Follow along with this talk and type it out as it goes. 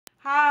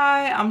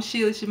Hi, I'm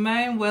Sheila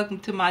Shemaine. Welcome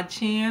to my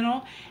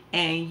channel.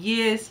 And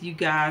yes, you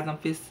guys, I'm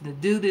fixing to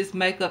do this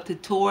makeup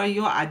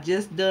tutorial. I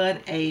just done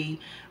a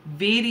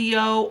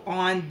video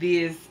on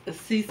this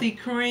CC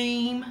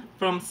cream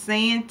from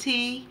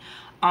SANTEE.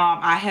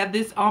 I have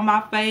this on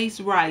my face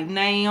right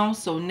now.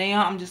 So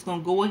now I'm just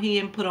going to go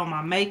ahead and put on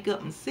my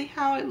makeup and see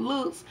how it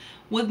looks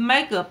with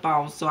makeup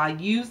on. So I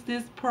use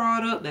this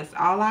product. That's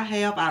all I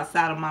have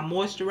outside of my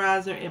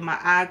moisturizer and my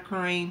eye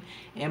cream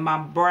and my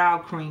brow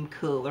cream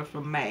color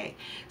from MAC.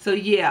 So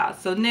yeah,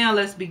 so now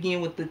let's begin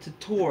with the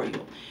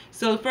tutorial.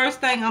 So the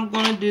first thing I'm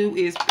going to do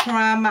is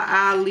prime my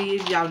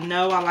eyelids. Y'all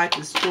know I like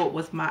to start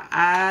with my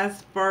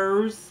eyes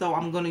first. So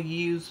I'm going to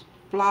use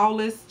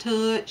Flawless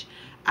Touch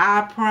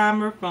eye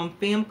primer from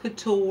Femme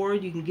Couture.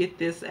 You can get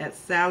this at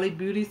Sally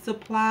Beauty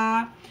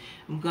Supply.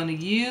 I'm going to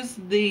use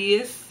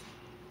this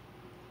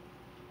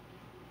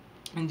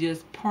and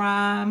just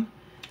prime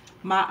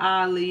my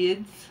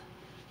eyelids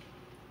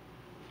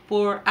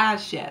for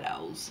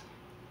eyeshadows.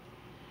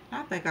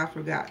 I think I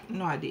forgot.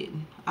 No, I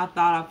didn't. I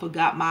thought I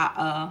forgot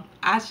my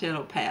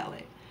eyeshadow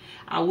palette.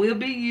 I will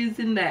be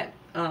using that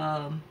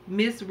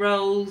Miss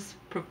Rose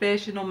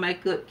Professional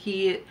Makeup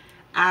Kit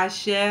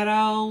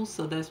eyeshadow.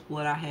 So that's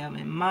what I have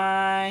in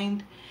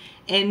mind.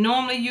 And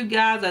normally, you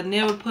guys, I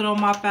never put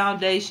on my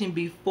foundation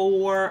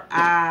before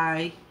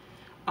I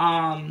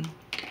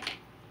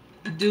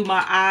do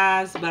my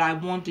eyes, but I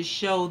want to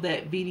show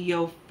that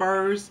video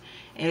first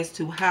as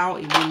to how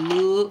it will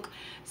look.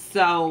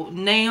 So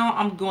now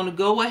I'm going to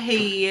go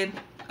ahead.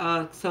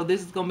 So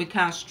this is going to be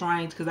kind of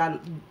strange because I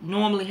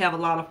normally have a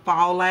lot of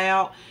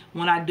fallout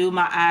when I do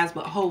my eyes,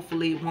 but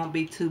hopefully it won't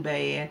be too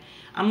bad.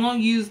 I'm going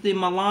to use the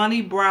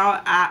Milani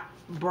Brow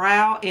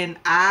and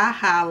Eye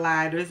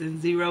Highlighters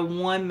in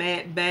 01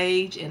 Matte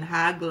Beige and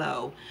High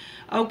Glow.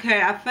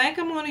 Okay, I think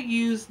I'm going to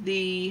use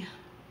the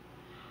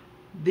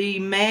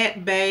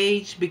matte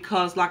beige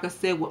because, like I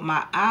said, with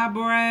my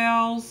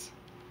eyebrows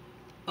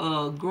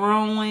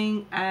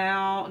growing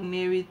out and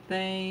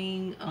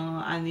everything,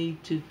 I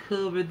need to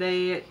cover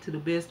that to the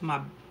best of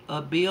my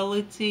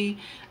ability.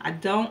 I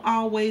don't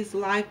always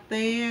like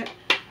that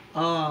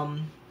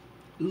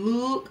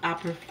look. I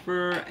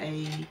prefer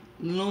a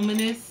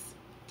luminous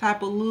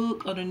type of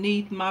look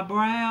underneath my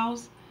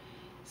brows.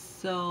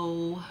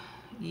 So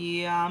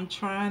yeah, I'm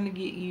trying to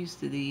get used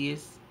to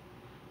this.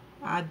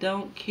 I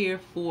don't care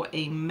for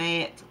a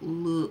matte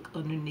look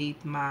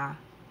underneath my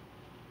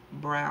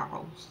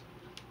brows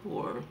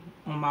or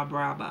on my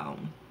brow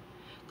bone,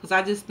 because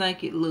I just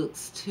think it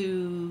looks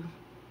too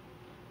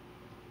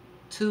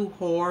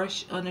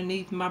harsh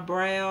underneath my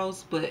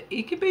brows. But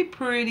it could be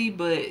pretty,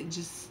 but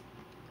just,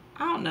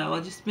 I don't know, I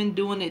just been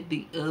doing it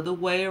the other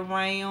way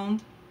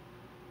around.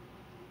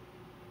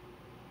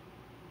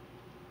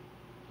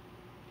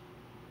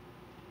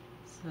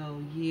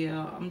 So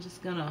yeah, I'm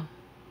just gonna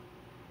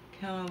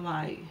kind of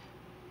like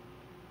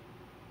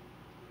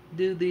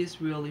do this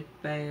really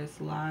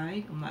fast.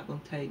 Like, I'm not gonna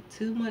take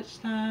too much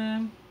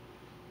time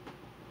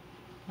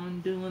on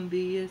doing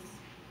this.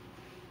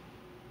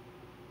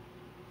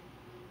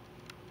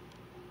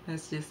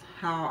 That's just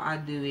how I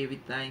do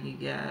everything, you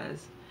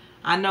guys.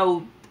 I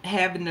know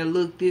having to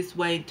look this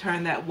way,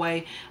 turn that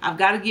way, I've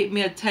got to get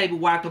me a table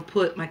where I can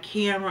put my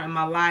camera and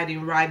my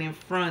lighting right in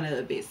front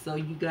of it. So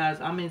you guys,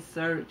 I'm in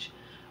search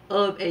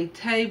of a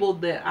table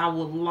that I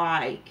would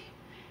like.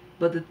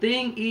 But the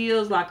thing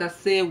is, like I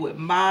said, with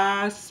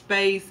my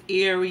space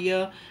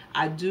area,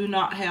 I do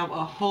not have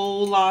a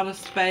whole lot of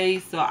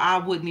space, so I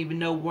wouldn't even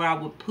know where I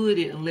would put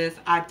it unless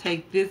I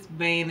take this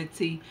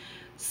vanity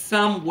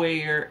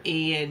somewhere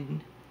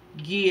and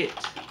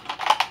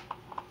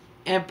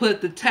put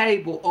the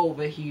table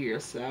over here.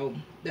 So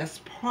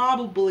that's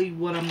probably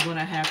what I'm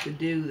gonna have to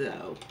do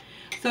though.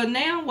 So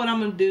now what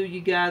I'm gonna do,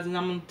 you guys, is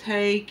I'm gonna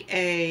take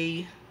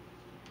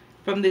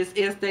from this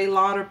Estee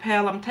Lauder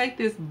palette, I'm gonna take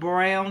this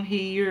brown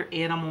here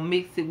and I'm gonna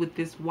mix it with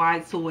this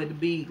white so it'll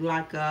be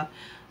like a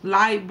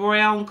light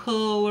brown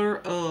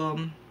color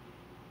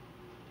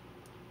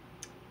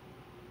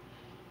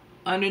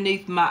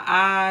underneath my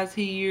eyes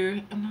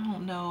here. And I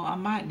don't know, I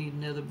might need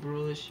another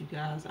brush, you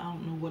guys. I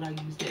don't know what I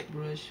use that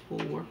brush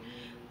for.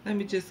 Let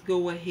me just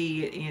go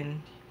ahead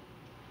and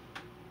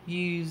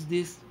use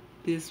this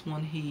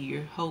one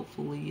here.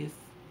 Hopefully it's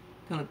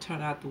gonna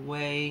turn out the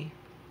way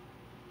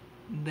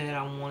that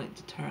I want it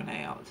to turn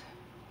out.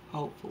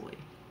 Hopefully.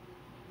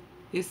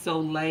 It's so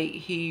late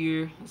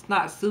here. It's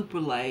not super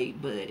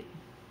late, but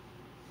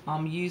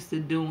I'm used to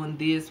doing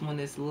this when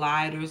it's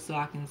lighter so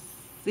I can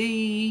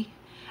see.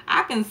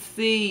 I can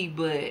see,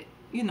 but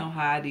you know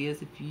how it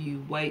is. If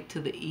you wait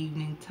till the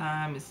evening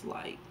time, it's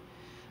like,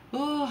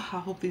 oh, I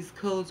hope these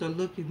colors are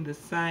looking the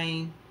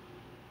same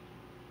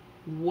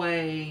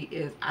way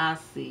as I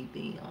see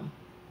them.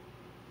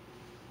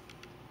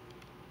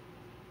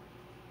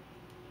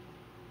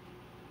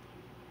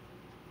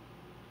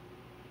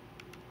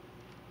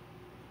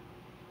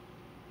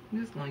 I'm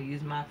just going to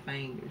use my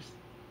fingers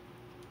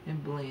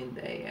and blend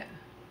that.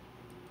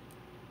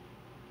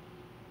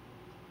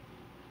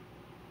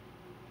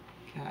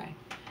 Okay.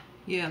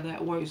 Yeah,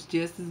 that works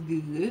just as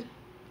good.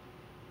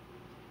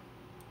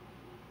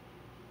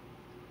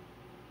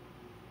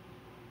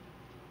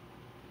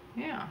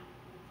 Yeah,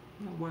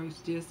 it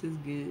works just as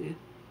good.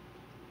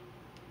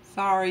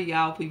 Sorry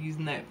y'all for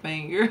using that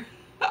finger.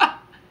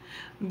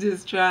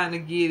 Just trying to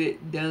get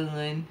it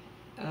done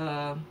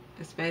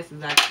as fast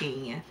as I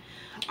can.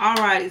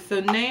 Alright, so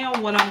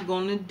now what I'm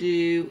going to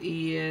do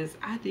is,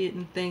 I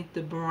didn't think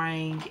to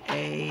bring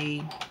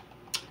a,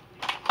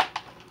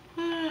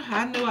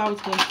 I knew I was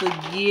going to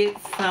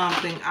forget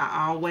something.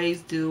 I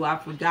always do. I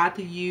forgot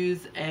to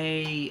use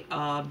a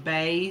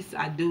base.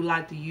 I do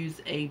like to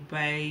use a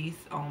base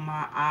on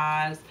my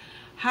eyes.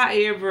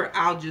 However,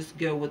 I'll just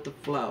go with the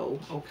flow,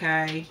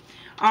 okay?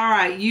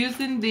 Alright,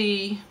 using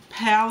the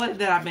palette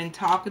that I've been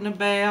talking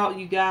about,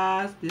 you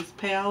guys, this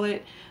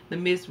palette, the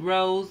Miss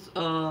Rose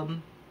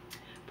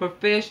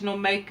Professional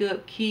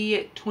Makeup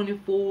Kit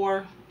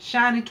 24,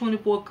 Shiny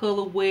 24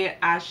 Color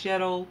Wet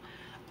Eyeshadow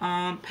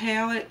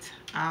palette.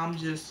 I'm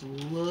just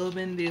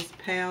loving this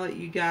palette,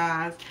 you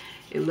guys.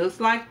 It looks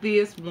like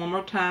this. One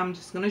more time, I'm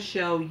just going to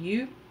show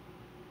you.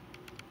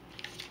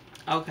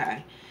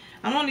 Okay.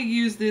 I'm going to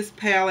use this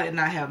palette, and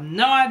I have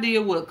no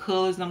idea what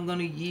colors I'm going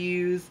to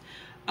use.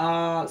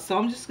 So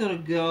I'm just going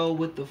to go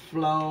with the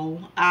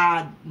flow.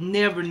 I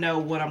never know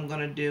what I'm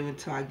going to do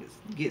until I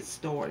get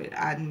started.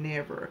 I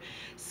never.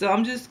 So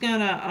I'm just going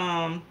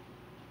to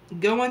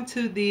go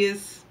into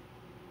this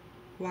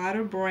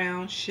lighter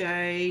brown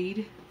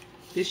shade.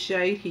 This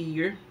shade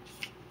here.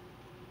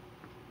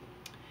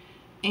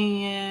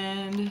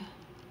 And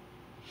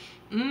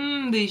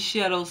these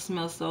shadows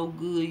smell so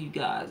good, you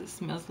guys. It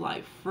smells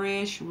like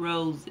fresh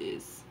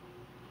roses.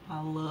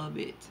 I love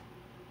it.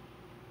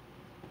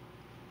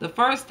 The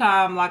first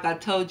time, like I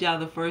told y'all,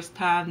 the first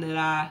time that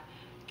I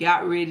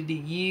got ready to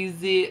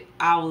use it,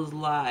 I was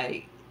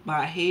like,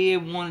 my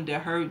head wanted to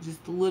hurt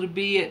just a little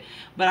bit.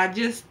 But I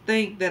just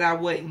think that I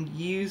wasn't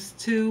used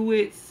to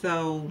it.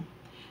 So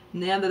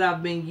now that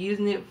I've been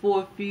using it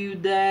for a few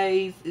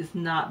days, it's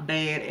not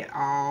bad at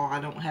all. I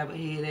don't have a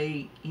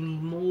headache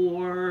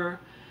anymore.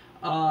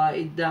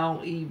 It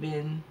don't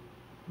even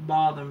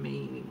bother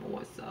me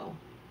anymore. So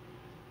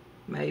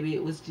maybe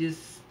it was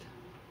just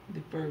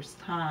the first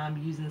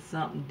time using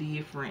something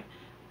different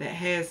that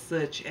has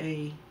such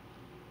a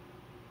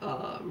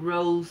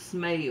rose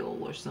smell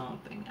or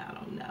something. I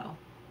don't know.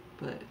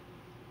 But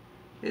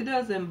it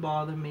doesn't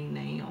bother me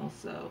now,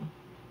 so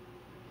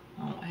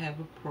I don't have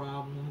a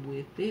problem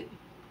with it.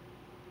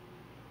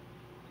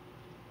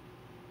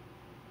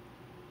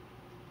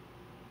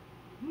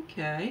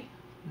 Okay,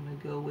 I'm going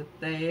to go with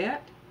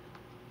that.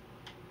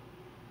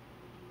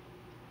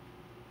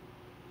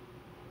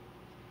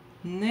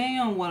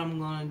 Now what I'm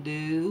going to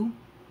do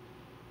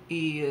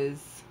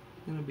is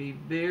going to be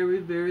very,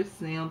 very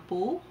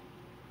simple.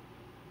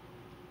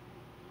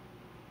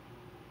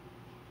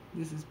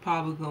 This is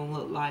probably going to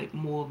look like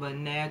more of a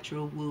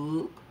natural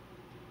look.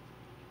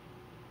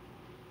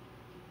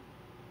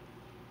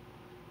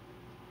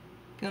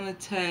 Gonna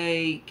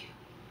take,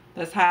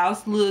 that's how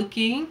it's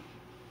looking.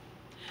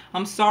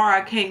 I'm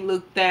sorry I can't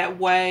look that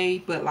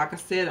way, but like I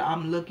said,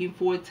 I'm looking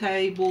for a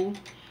table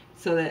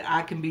so that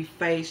I can be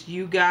faced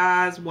you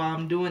guys while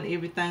I'm doing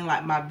everything,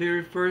 like my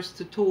very first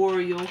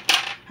tutorial.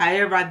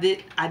 However, I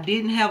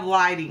didn't have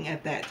lighting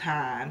at that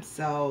time,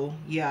 so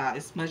yeah,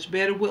 it's much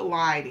better with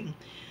lighting.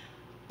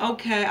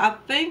 Okay, I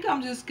think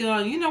I'm just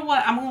gonna, you know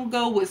what, I'm gonna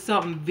go with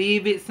something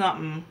vivid,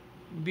 something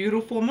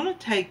beautiful. I'm gonna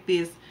take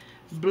this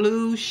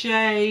blue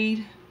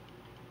shade.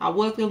 I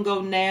was gonna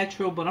go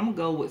natural, but I'm gonna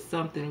go with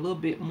something a little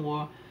bit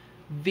more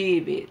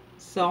vivid.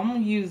 So I'm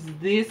gonna use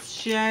this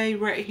shade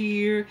right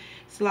here.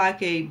 It's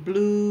like a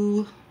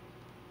blue,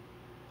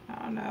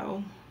 I don't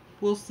know,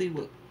 we'll see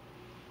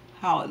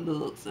how it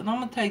looks. And I'm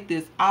gonna take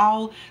this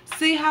all,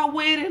 see how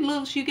wet it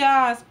looks, you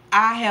guys.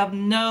 I have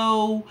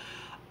no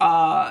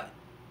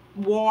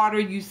water.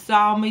 You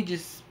saw me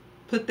just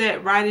put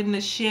that right in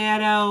the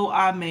shadow.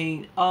 I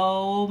mean,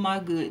 oh my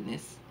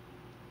goodness,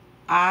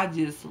 I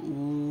just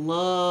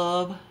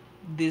love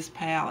this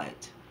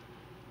palette.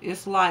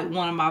 It's like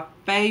one of my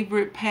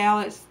favorite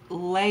palettes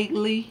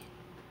lately.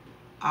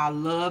 I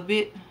love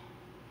it.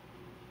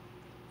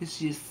 It's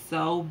just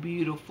so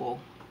beautiful.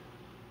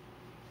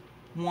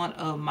 One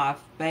of my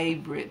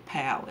favorite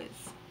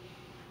palettes.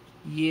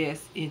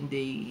 Yes,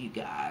 indeed, you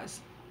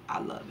guys. I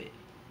love it.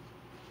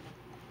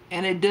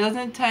 And it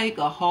doesn't take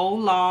a whole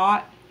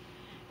lot.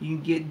 You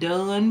can get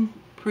done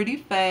pretty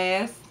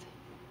fast.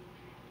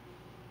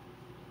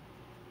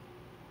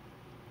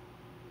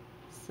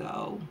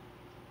 So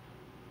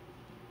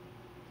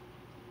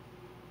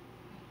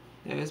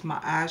there's my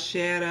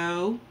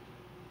eyeshadow.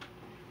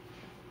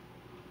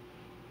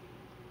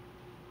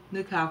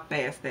 Look how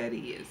fast that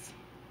is.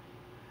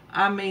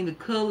 I mean, the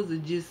colors are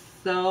just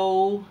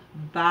so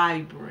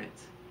vibrant.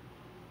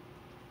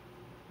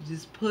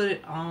 Just put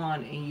it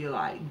on and you're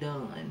like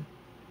done.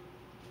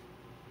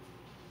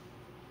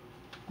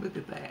 Look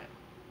at that.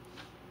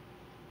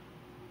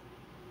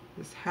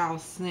 Just how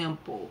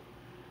simple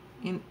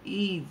and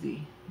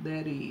easy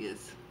that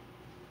is.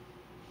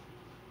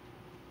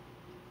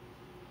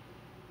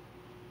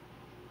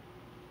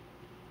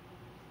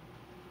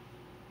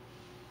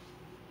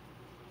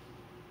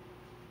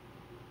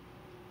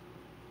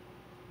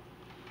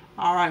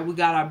 All right, we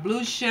got our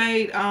blue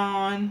shade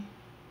on.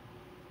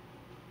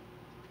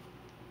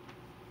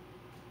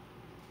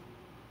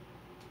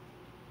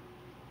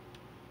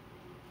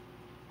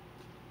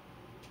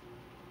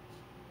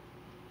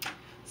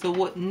 So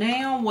what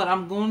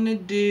I'm going to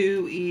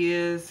do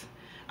is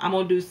I'm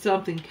going to do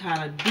something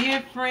kind of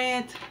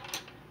different.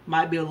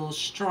 Might be a little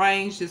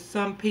strange to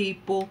some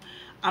people.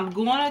 I'm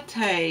going to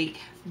take,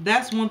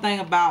 that's one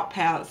thing about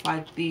palettes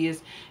like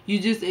this.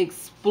 You just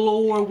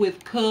explore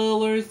with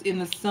colors in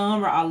the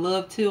summer. I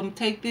love to. I'm going to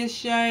take this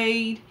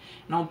shade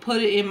and I'm going to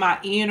put it in my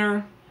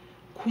inner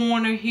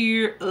corner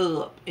here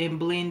up and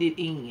blend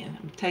it in. I'm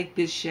going to take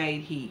this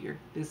shade here,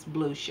 this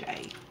blue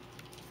shade.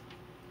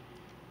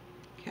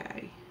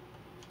 Okay.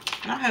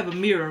 And I have a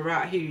mirror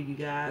right here, you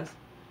guys,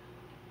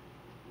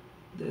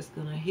 that's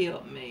going to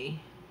help me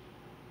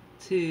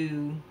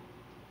to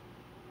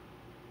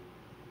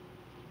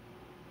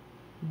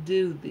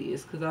do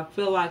this, because I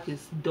feel like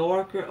it's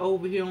darker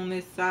over here on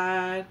this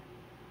side.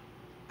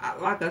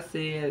 Like I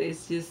said,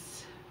 it's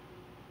just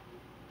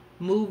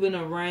moving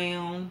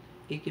around.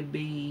 It could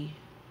be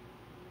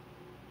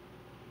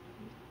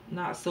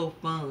not so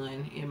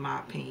fun, in my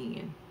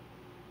opinion.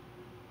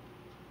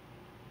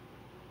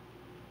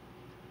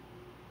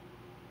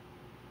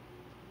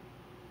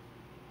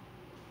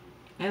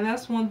 And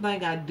that's one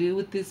thing I do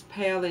with this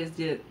palette, is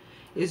that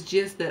it's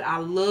just that I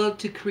love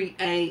to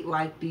create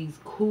like these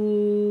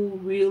cool,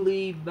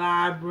 really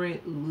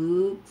vibrant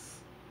looks.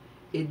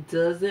 It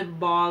doesn't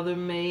bother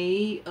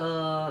me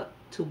to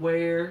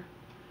wear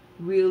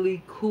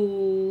really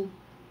cool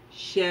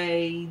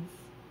shades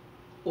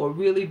or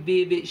really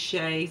vivid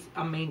shades.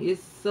 I mean,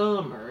 it's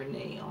summer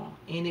now,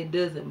 and it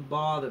doesn't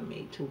bother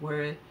me to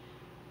wear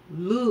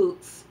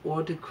looks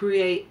or to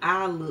create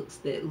eye looks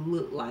that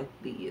look like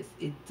this.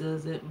 It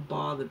doesn't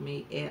bother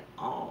me at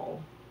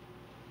all.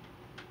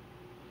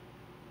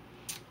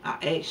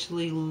 I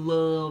actually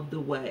love the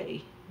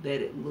way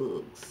that it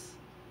looks.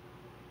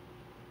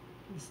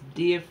 It's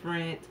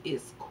different,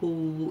 it's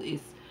cool,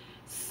 it's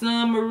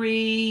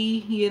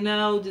summery, you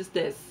know, just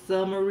that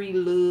summery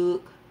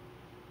look.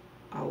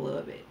 I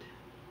love it.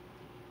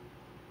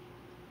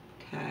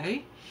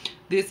 Okay,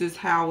 this is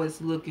how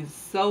it's looking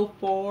so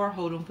far.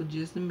 Hold on for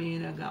just a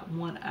minute. I got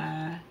one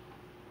eye.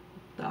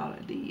 Thought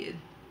I did.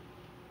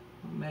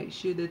 Make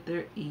sure that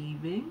they're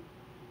even.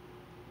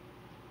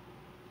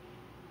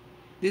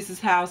 This is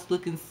how it's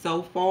looking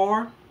so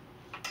far.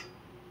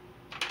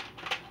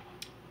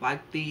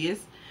 Like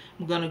this.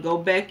 I'm going to go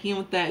back in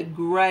with that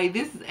gray.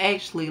 This is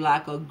actually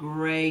like a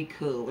gray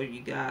color,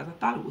 you guys. I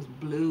thought it was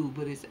blue,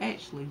 but it's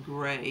actually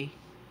gray.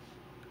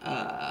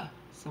 So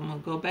I'm going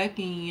to go back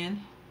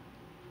in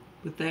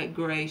with that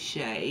gray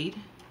shade.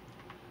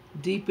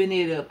 Deepen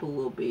it up a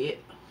little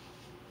bit.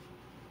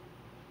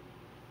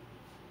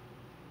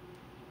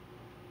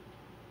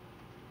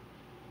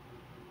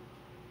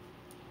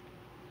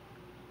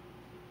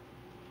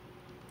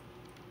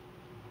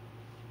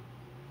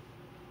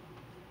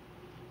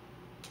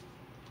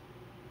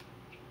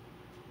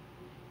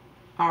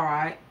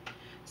 Alright,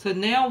 so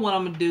now what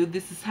I'm going to do,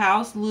 this is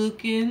how it's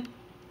looking.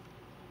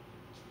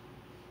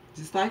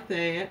 Just like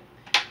that.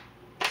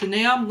 So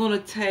now I'm going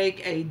to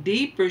take a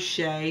deeper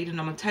shade, and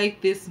I'm going to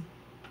take this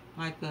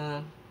like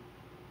a,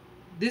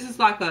 this is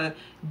like a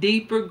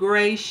deeper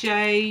gray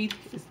shade.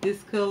 It's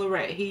this color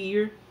right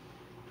here.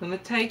 I'm going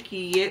to take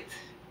it,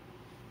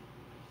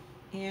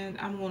 and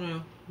I'm going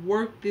to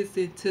work this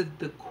into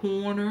the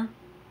corner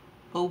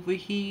over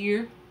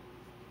here.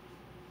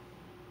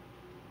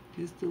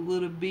 Just a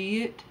little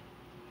bit.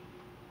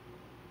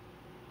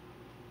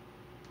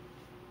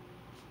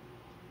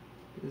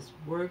 Just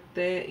work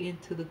that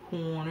into the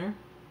corner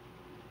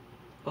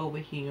over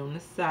here on the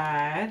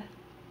side.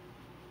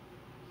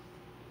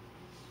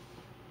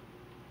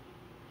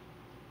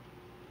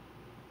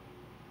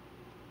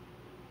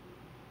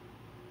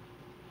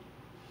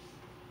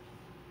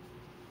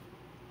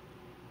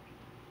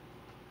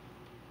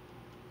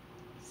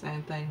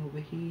 Same thing over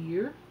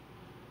here.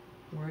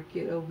 Work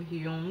it over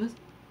here on the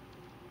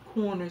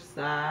corner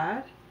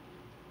side.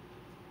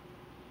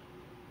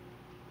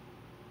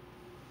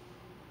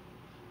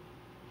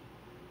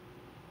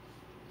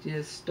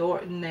 Just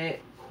starting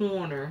that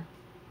corner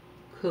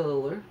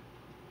color.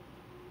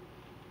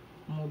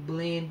 I'm gonna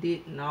blend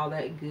it and all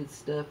that good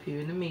stuff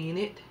here in a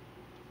minute.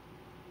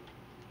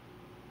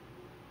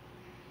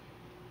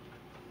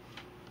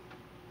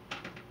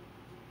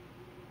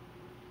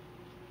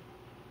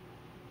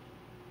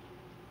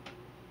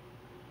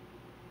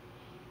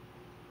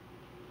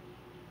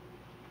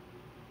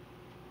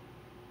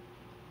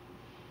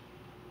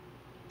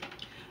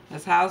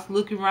 That's how it's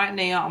looking right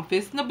now. I'm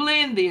fixing to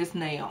blend this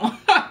now.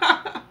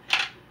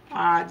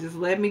 Alright, just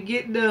let me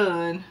get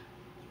done.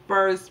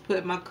 First,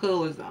 put my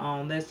colors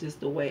on. That's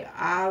just the way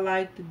I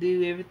like to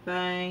do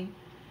everything.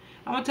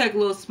 I'm going to take a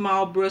little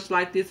small brush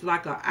like this,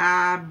 like an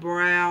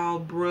eyebrow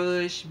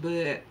brush,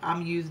 but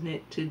I'm using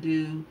it to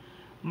do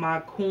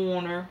my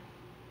corner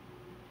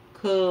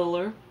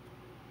color.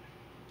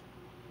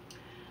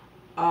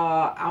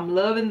 I'm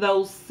loving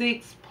those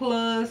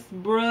 6+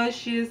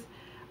 brushes.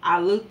 I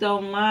looked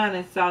online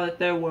and saw that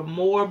there were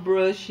more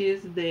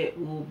brushes that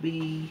will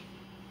be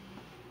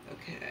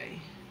okay.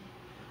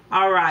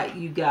 Alright,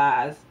 you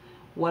guys,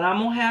 what I'm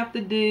gonna have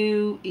to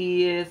do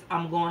is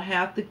I'm gonna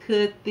have to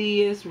cut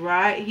this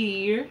right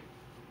here,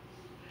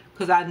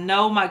 because I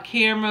know my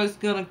camera is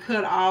gonna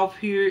cut off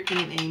here in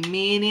a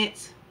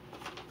minute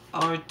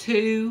or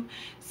two.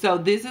 So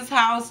this is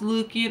how it's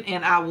looking,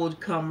 and I will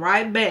come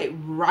right back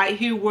right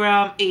here where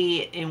I'm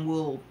at, and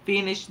we'll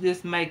finish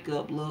this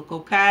makeup look,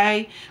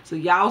 okay? So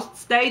y'all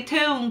stay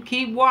tuned,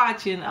 keep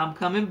watching. I'm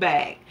coming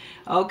back.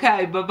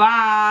 Okay,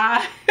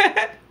 bye-bye.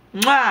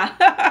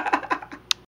 Mwah.